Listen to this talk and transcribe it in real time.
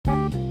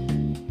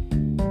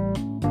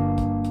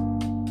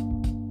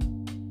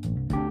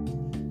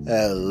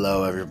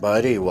Hello,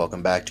 everybody.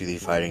 Welcome back to the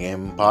Fighting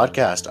Game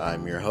Podcast.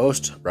 I'm your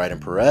host, Raiden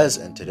Perez,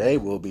 and today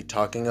we'll be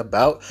talking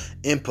about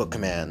input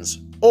commands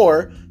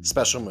or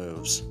special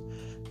moves.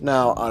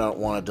 Now, I don't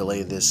want to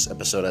delay this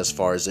episode as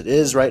far as it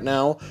is right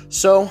now,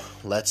 so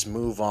let's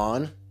move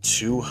on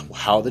to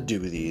how to do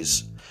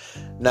these.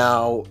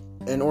 Now,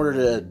 in order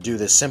to do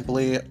this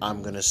simply,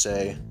 I'm going to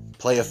say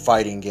play a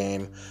fighting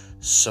game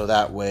so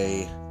that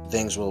way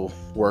things will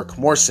work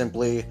more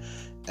simply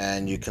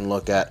and you can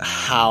look at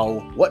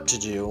what to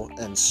do,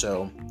 and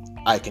so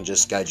I can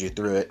just guide you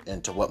through it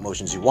into what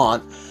motions you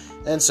want.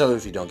 And so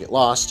if you don't get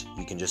lost,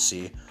 you can just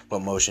see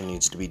what motion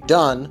needs to be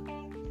done,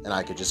 and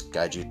I could just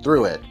guide you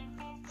through it.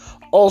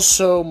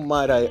 Also,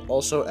 might I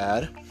also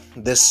add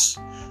this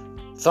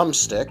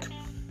thumbstick.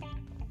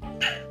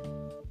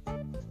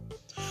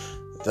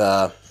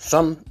 The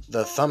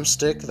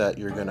thumbstick that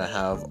you're gonna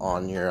have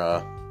on your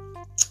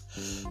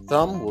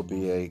thumb will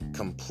be a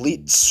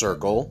complete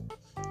circle,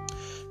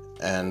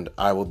 and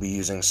I will be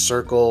using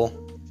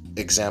circle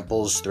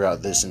examples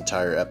throughout this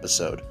entire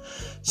episode.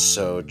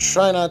 So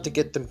try not to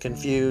get them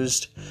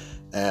confused,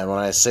 and when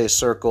I say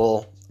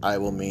circle, I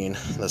will mean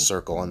the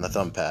circle on the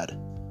thumb pad.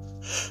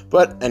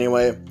 But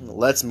anyway,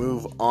 let's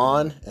move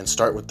on and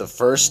start with the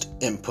first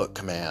input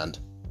command.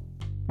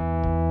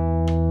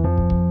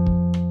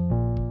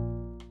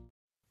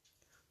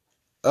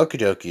 Okie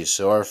dokie,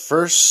 so our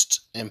first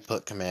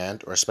input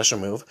command or special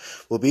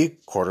move will be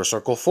quarter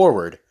circle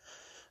forward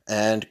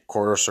and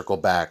quarter circle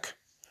back.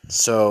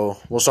 So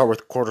we'll start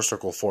with quarter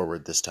circle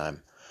forward this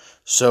time.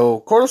 So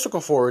quarter circle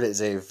forward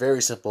is a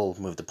very simple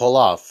move to pull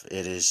off.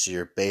 It is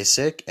your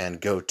basic and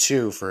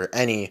go-to for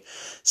any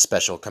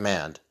special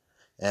command.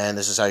 And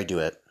this is how you do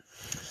it.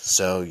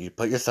 So you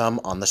put your thumb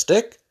on the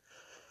stick,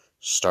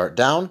 start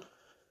down,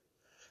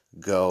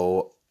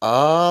 go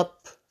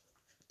up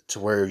to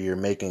where you're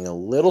making a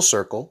little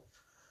circle,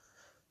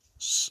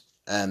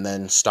 and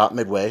then stop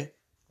midway.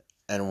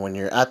 And when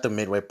you're at the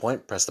midway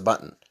point, press the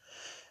button.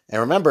 And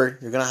remember,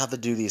 you're going to have to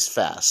do these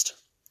fast.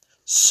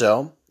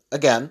 So,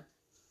 again,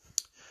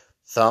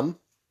 thumb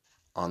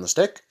on the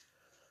stick,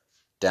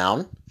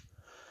 down,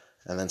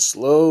 and then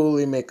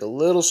slowly make a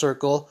little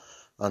circle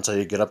until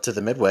you get up to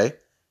the midway,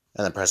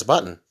 and then press a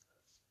button.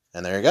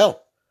 And there you go.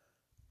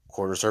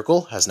 Quarter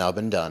circle has now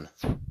been done.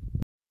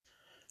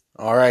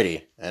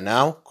 Alrighty, and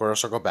now quarter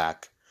circle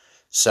back.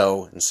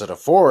 So, instead of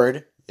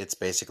forward, it's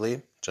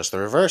basically just the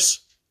reverse,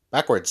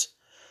 backwards.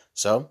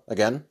 So,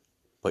 again,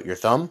 put your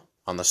thumb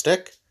on the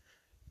stick,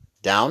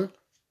 down,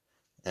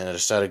 and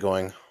instead of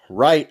going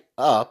right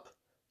up,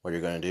 what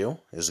you're going to do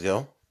is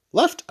go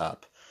left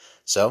up.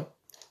 So,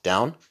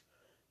 down,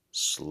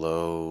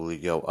 slowly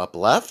go up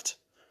left,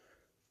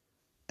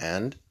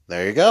 and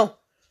there you go.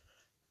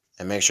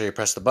 And make sure you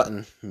press the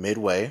button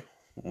midway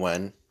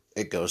when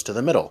it goes to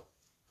the middle.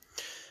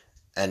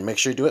 And make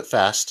sure you do it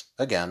fast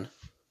again.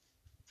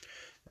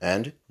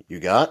 And you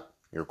got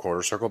your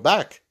quarter circle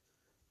back.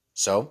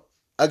 So,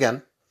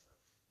 again,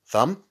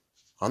 thumb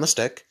on the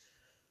stick,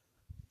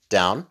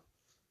 down,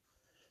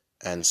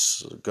 and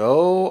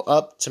go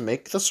up to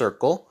make the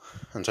circle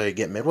until you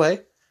get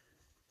midway,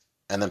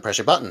 and then press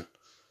your button.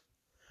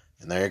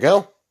 And there you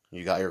go.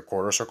 You got your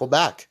quarter circle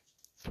back.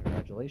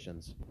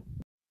 Congratulations.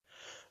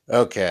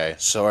 Okay,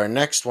 so our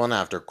next one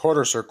after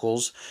quarter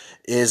circles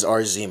is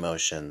our Z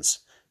motions.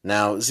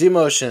 Now, Z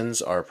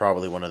motions are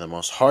probably one of the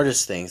most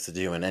hardest things to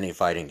do in any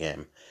fighting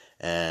game,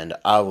 and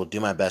I will do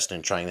my best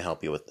in trying to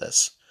help you with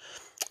this.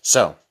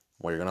 So,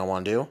 what you're going to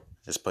want to do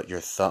is put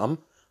your thumb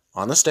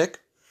on the stick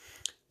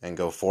and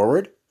go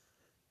forward,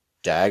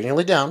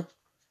 diagonally down,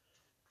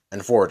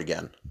 and forward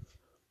again.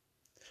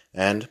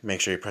 And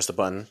make sure you press the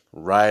button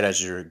right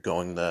as you're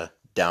going the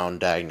down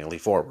diagonally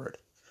forward.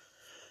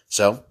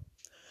 So,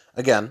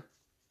 again,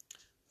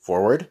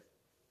 forward,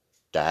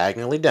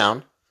 diagonally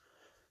down,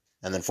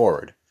 and then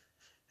forward.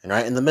 And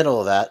right in the middle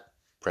of that,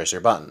 press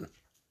your button.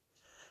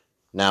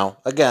 Now,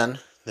 again,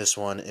 this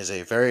one is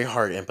a very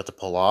hard input to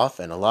pull off,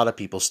 and a lot of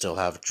people still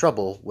have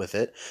trouble with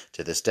it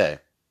to this day.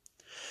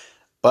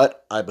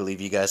 But I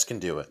believe you guys can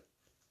do it.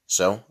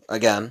 So,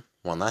 again,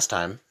 one last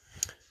time.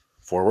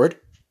 Forward,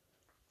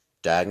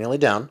 diagonally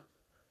down,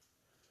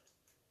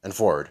 and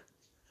forward.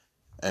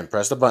 And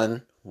press the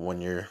button when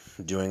you're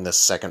doing the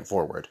second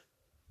forward.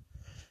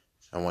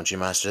 And once you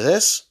master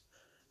this,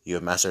 you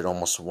have mastered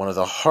almost one of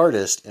the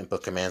hardest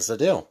input commands to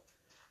do.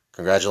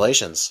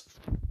 Congratulations.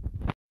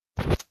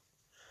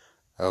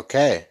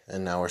 Okay,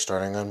 and now we're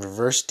starting on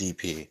reverse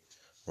DP,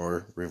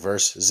 or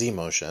reverse Z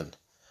motion.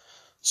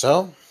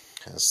 So,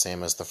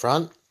 same as the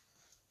front,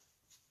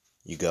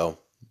 you go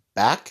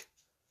back,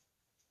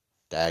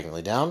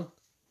 diagonally down,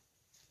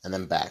 and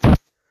then back.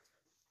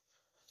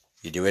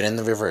 You do it in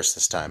the reverse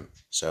this time.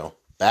 So,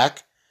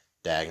 back,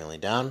 diagonally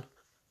down,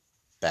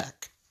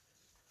 back.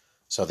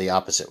 So the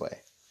opposite way.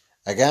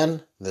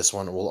 Again, this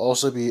one will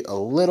also be a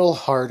little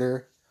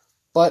harder,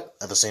 but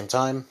at the same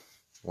time,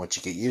 once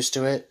you get used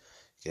to it,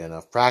 get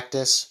enough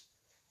practice,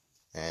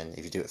 and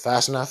if you do it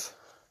fast enough,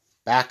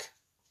 back,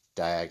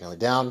 diagonally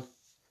down,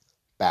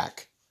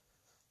 back.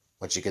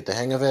 Once you get the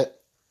hang of it,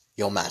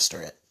 you'll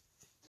master it.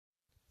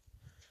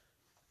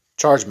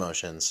 charge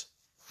motions.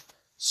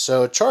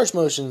 So charge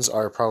motions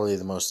are probably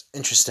the most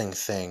interesting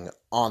thing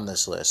on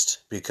this list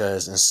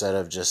because instead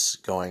of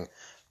just going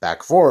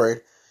back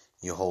forward,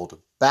 you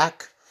hold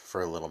back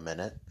for a little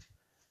minute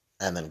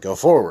and then go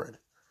forward.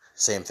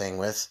 Same thing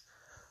with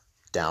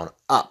down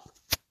up.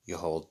 You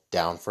hold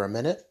down for a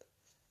minute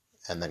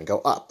and then go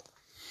up.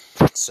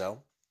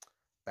 So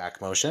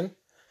back motion,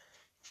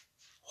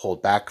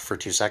 hold back for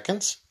 2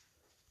 seconds,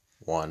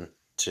 1,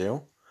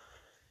 2,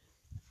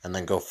 and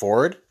then go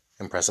forward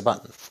and press a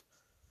button.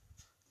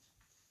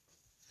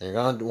 And you're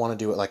going to want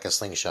to do it like a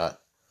slingshot.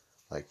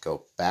 Like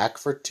go back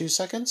for 2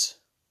 seconds,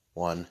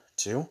 1,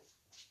 2,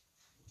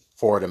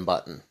 forward and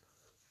button.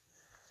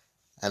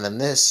 And then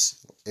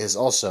this is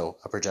also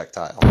a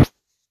projectile.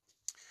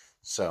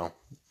 So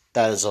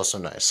that is also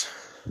nice.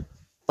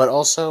 But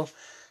also,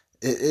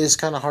 it is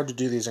kind of hard to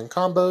do these in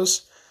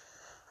combos.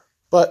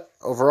 But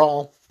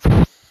overall,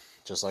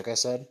 just like I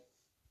said,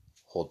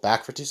 hold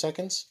back for 2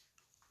 seconds,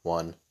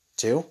 1,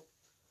 2,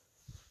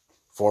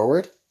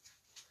 forward,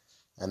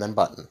 and then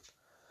button.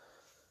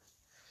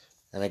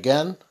 And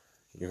again,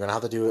 you're going to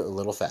have to do it a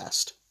little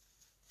fast.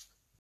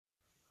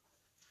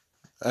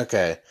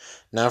 Okay,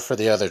 now for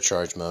the other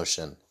charge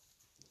motion.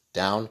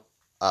 Down,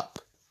 up.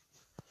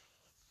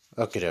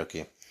 Okie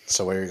dokie.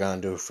 So what you're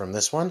going to do from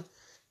this one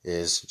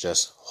is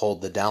just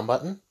hold the down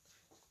button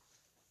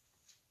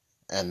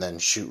and then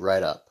shoot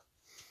right up.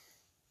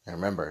 And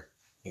remember,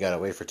 you got to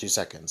wait for 2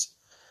 seconds.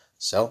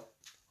 So,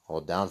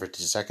 hold down for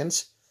 2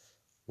 seconds.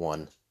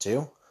 1,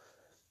 2,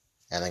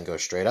 and then go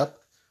straight up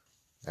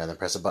and then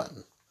press a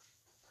button.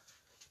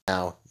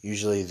 Now,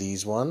 usually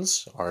these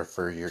ones are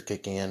for your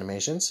kicking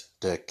animations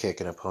to kick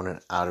an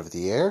opponent out of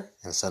the air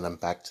and send them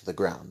back to the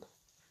ground.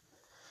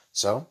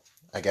 So,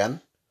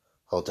 again,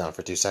 hold down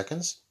for 2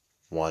 seconds,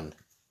 1,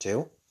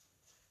 2,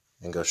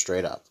 and go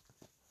straight up.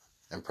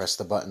 And press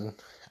the button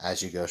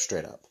as you go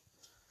straight up.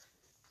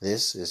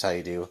 This is how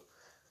you do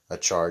a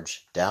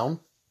charge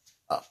down,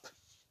 up.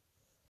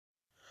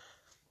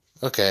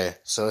 Okay,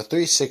 so a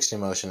 360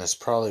 motion is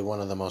probably one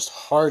of the most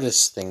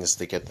hardest things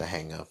to get the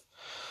hang of.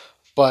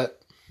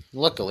 But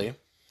luckily,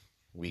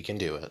 we can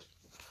do it.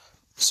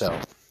 So,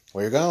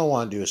 what you're going to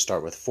want to do is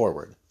start with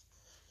forward.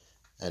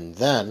 And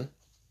then,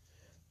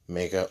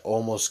 make an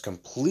almost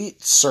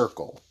complete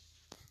circle.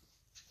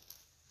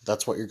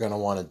 That's what you're going to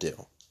want to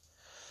do.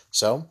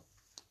 So,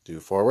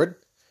 do forward,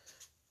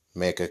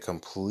 make a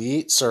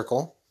complete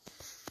circle,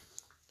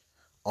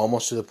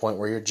 almost to the point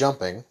where you're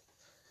jumping,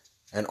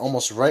 and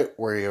almost right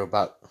where you're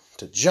about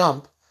to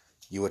jump,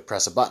 you would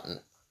press a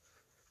button.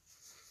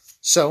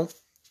 So,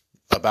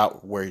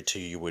 about where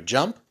you would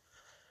jump,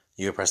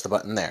 you would press the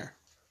button there.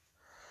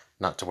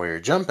 Not to where you're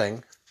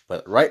jumping,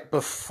 but right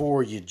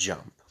before you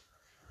jump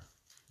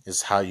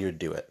is how you would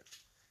do it.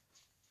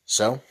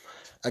 So,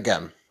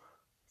 again,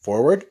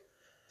 forward,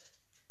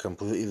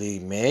 completely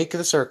make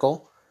the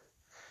circle,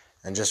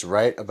 and just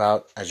right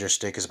about as your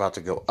stick is about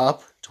to go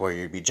up to where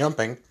you'd be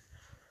jumping,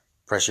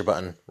 press your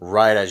button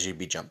right as you'd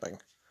be jumping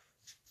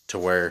to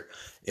where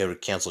it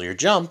would cancel your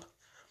jump,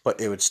 but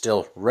it would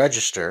still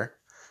register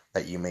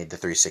that you made the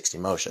 360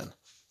 motion.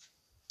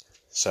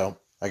 So,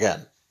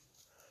 again,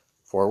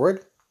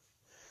 forward,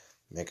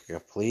 make a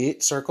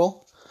complete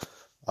circle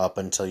up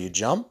until you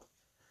jump,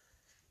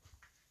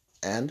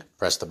 and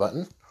press the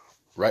button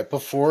right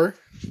before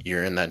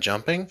you're in that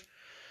jumping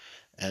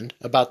and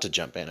about to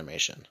jump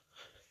animation.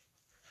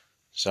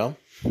 So,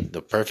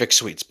 the perfect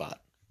sweet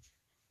spot.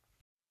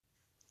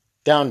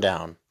 Down,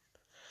 down.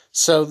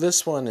 So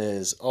this one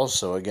is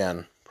also,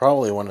 again,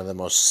 probably one of the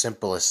most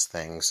simplest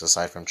things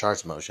aside from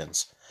charge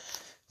motions.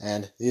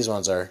 And these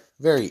ones are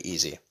very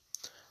easy.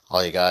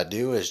 All you gotta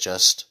do is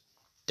just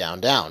down,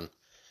 down.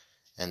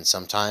 And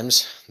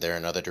sometimes they're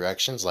in other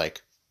directions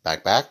like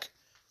back, back,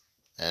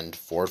 and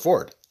forward,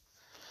 forward.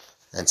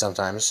 And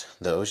sometimes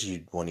those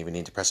you won't even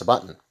need to press a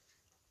button.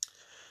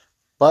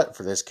 But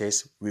for this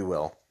case, we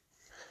will.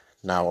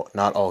 Now,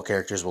 not all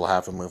characters will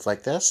have a move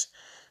like this.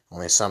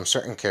 Only some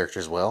certain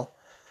characters will.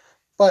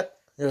 But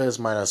it is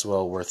might as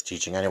well worth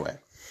teaching anyway.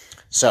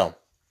 So,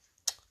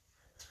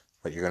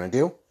 what you're going to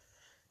do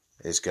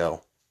is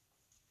go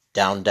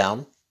down,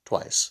 down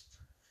twice.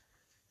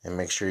 And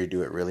make sure you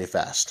do it really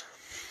fast.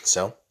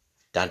 So,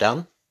 down,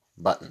 down,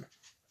 button.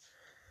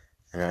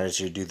 And as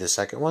you do the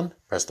second one,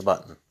 press the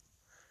button.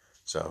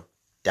 So,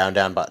 down,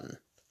 down, button.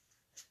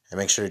 And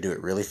make sure you do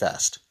it really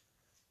fast.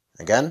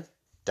 Again,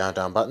 down,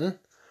 down, button.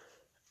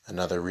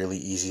 Another really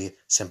easy,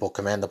 simple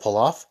command to pull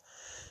off.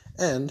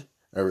 And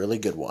a really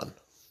good one.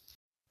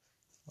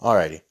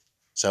 Alrighty,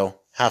 so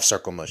half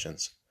circle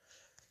motions.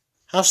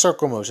 Half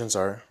circle motions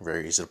are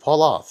very easy to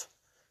pull off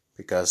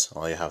because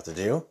all you have to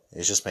do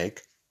is just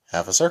make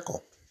half a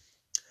circle.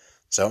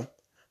 So,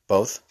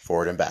 both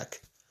forward and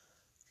back.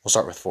 We'll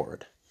start with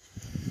forward.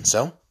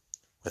 So,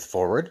 with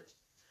forward,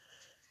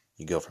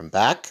 you go from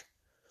back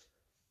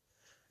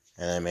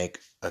and then make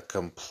a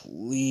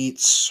complete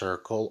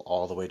circle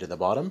all the way to the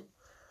bottom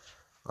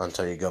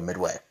until you go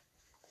midway,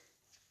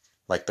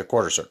 like the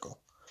quarter circle.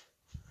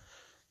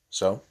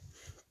 So,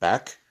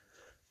 back,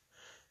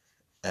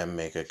 and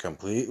make it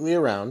completely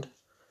around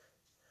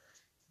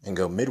and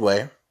go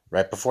midway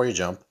right before you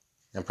jump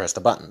and press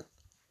the button.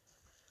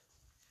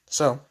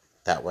 So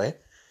that way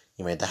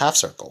you made the half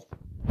circle.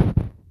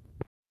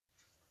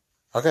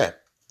 Okay,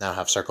 now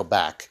half circle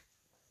back.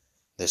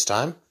 This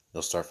time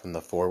you'll start from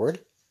the forward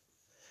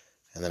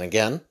and then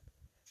again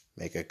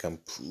make a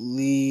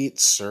complete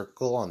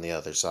circle on the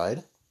other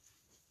side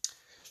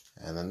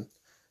and then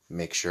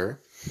make sure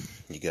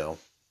you go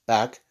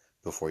back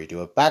before you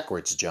do a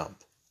backwards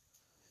jump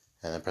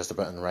and then press the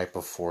button right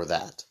before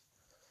that.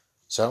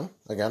 So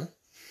again,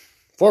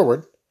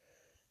 forward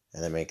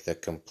and then make the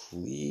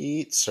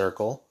complete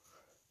circle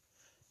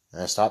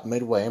and then stop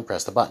midway and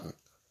press the button.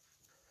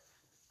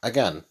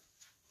 Again,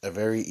 a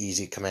very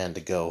easy command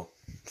to go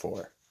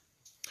for.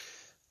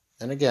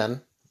 And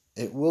again,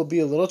 it will be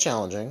a little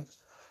challenging,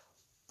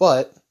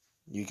 but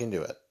you can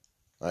do it.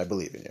 I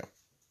believe in you.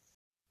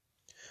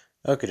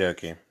 Okie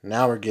dokie,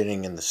 now we're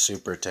getting in the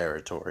super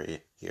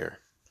territory here.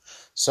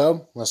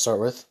 So, let's start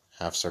with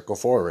half circle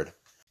forward.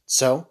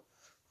 So,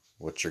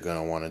 what you're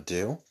going to want to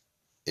do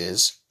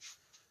is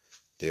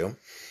do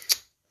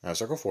half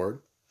circle forward,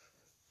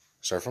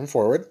 start from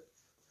forward,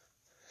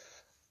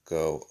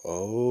 go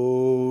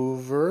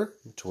over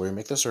to where you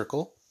make the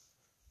circle.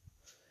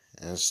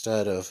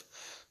 Instead of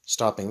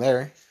stopping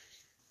there,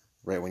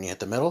 right when you hit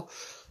the middle,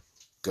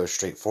 go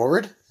straight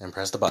forward and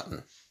press the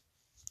button.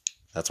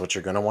 That's what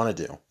you're going to want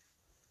to do.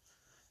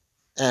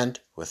 And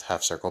with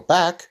half circle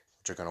back,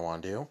 what you're going to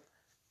want to do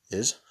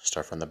is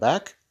start from the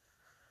back,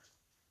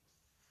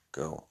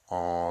 go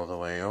all the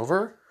way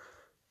over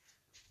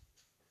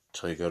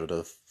until you go to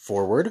the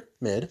forward,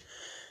 mid,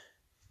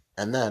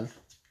 and then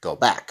go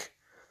back.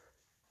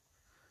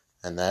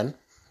 And then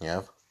you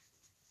have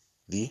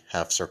the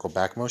half circle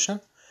back motion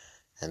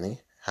and the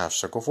half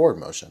circle forward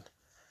motion.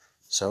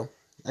 So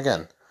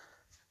again,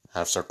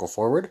 half circle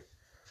forward,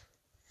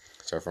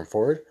 start from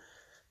forward,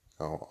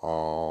 go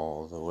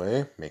all the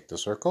way, make the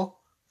circle,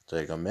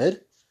 until you go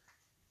mid,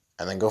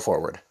 and then go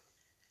forward.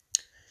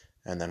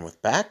 And then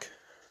with back,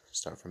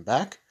 start from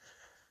back,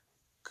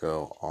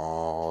 go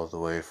all the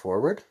way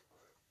forward,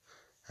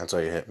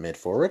 until you hit mid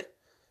forward,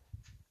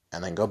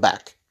 and then go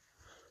back.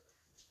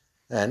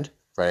 And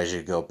right as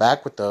you go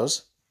back with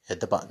those, hit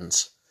the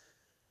buttons.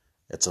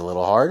 It's a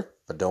little hard,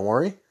 but don't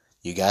worry,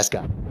 you guys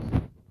got it.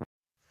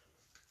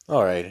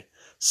 Alright,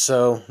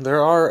 so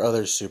there are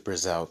other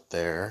supers out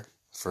there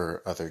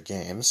for other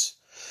games,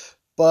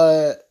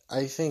 but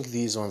I think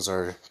these ones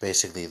are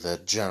basically the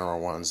general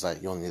ones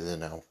that you'll need to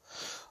know.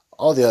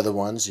 All the other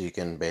ones you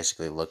can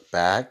basically look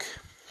back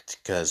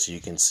because you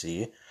can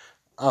see,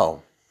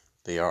 oh,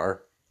 they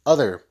are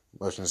other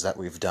motions that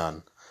we've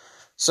done.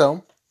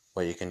 So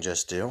what you can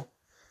just do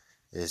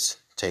is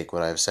take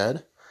what I've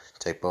said,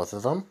 take both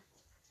of them,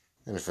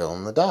 and fill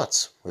in the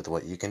dots with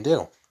what you can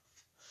do.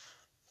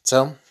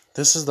 So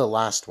this is the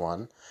last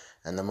one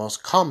and the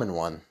most common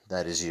one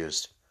that is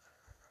used.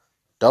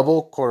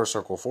 Double quarter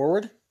circle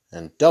forward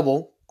and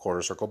double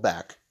quarter circle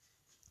back.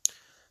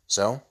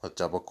 So with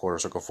double quarter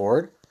circle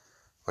forward,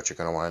 what you're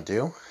going to want to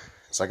do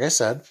is, like I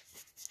said,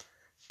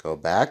 go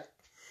back,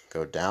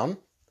 go down,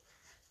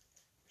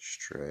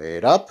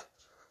 straight up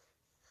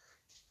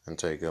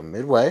until you go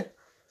midway,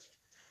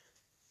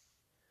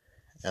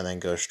 and then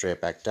go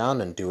straight back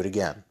down and do it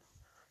again.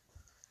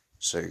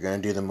 So you're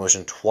going to do the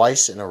motion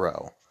twice in a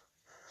row.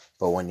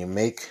 But when you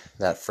make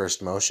that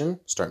first motion,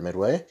 start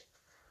midway,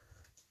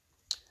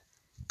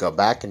 go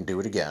back and do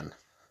it again.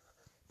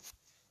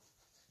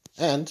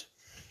 And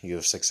you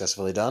have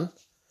successfully done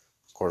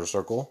quarter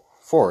circle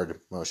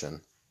forward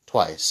motion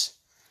twice.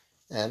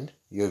 And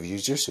you have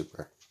used your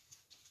super.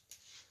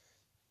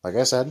 Like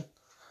I said,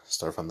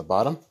 start from the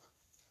bottom,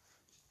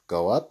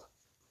 go up,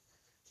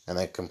 and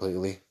then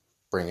completely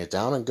bring it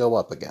down and go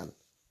up again.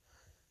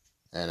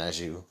 And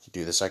as you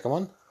do the second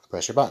one,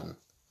 press your button.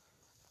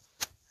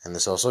 And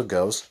this also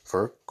goes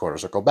for quarter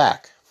circle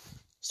back.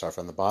 Start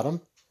from the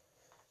bottom,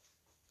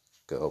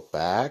 go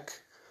back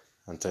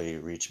until you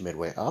reach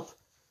midway up,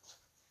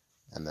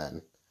 and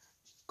then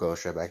go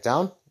straight back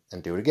down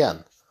and do it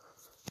again.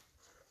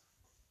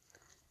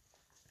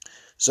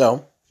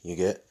 So you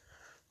get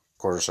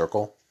quarter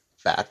circle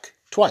back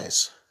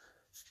twice.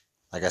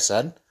 Like I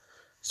said,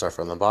 start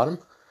from the bottom,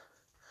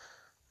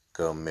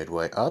 go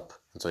midway up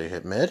until you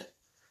hit mid,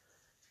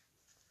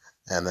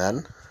 and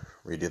then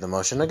redo the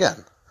motion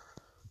again.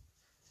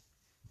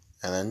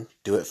 And then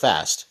do it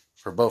fast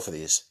for both of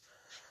these,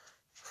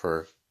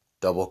 for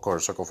double quarter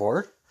circle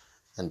forward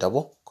and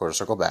double quarter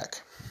circle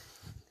back.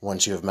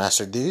 Once you have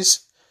mastered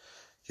these,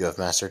 you have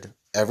mastered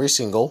every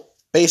single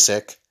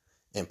basic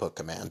input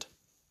command.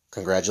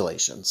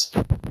 Congratulations.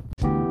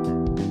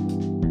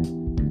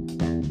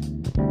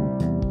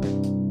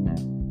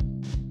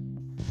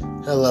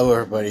 Hello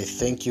everybody,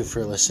 thank you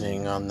for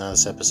listening on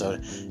this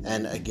episode,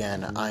 and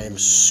again, I am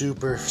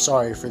super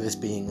sorry for this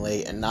being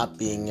late and not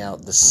being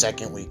out the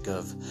second week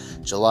of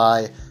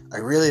July. I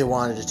really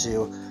wanted it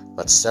to,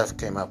 but stuff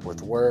came up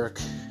with work,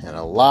 and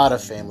a lot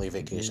of family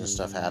vacation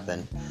stuff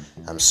happened.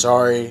 I'm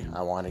sorry,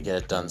 I want to get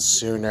it done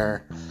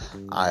sooner.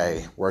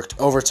 I worked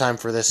overtime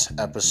for this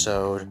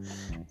episode,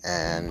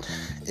 and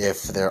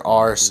if there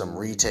are some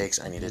retakes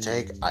I need to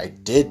take, I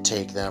did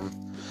take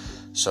them.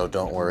 So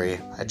don't worry,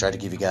 I tried to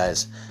give you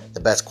guys the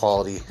best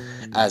quality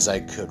as I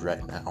could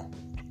right now.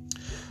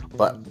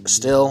 But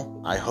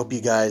still, I hope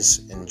you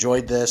guys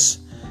enjoyed this.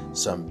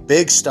 Some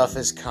big stuff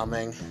is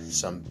coming.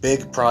 Some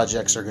big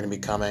projects are going to be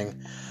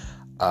coming.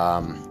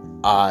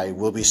 I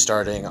will be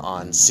starting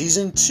on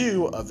season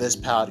 2 of this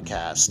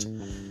podcast.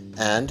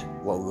 And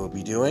what we will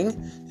be doing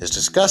is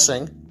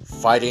discussing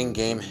fighting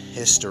game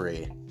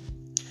history.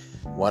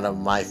 One of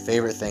my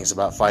favorite things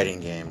about fighting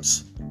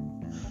games.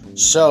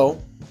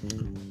 So,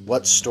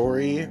 what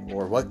story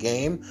or what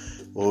game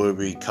will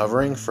we be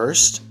covering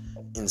first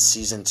in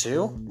season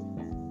 2?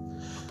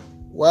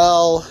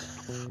 Well,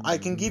 I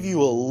can give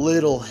you a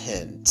little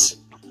hint.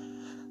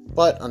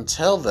 But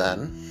until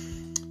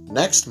then,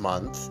 next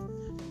month,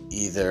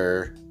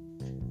 I'm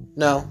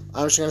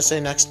just going to say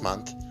next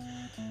month.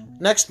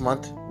 Next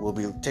month, we'll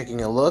be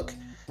taking a look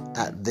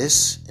at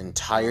this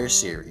entire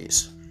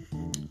series.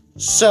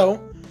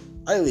 So,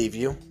 I leave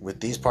you with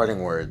these parting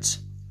words.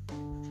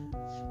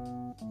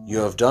 You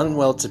have done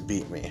well to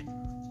beat me.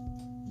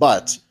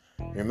 But,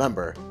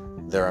 remember,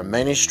 there are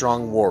many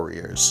strong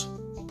warriors.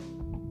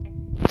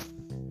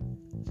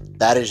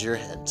 That is your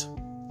hint.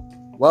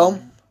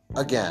 Well,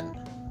 again,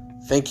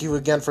 thank you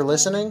again for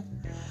listening.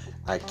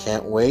 I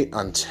can't wait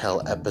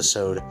until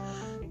episode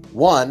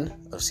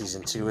 1 of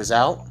season 2 is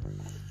out,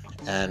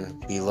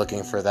 and be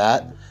looking for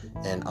that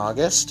in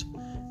August.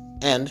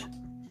 And,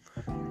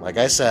 like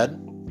I said,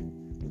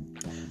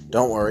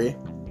 don't worry,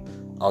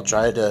 I'll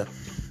try to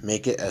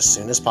make it as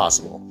soon as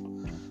possible.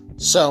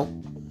 So,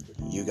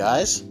 you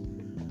guys,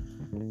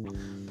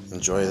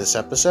 enjoy this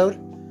episode,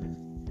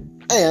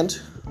 and,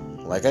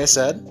 like I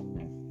said,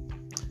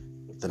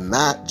 the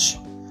match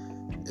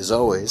is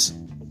always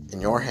in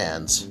your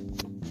hands.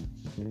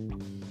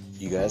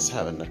 You guys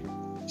have a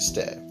nice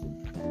day.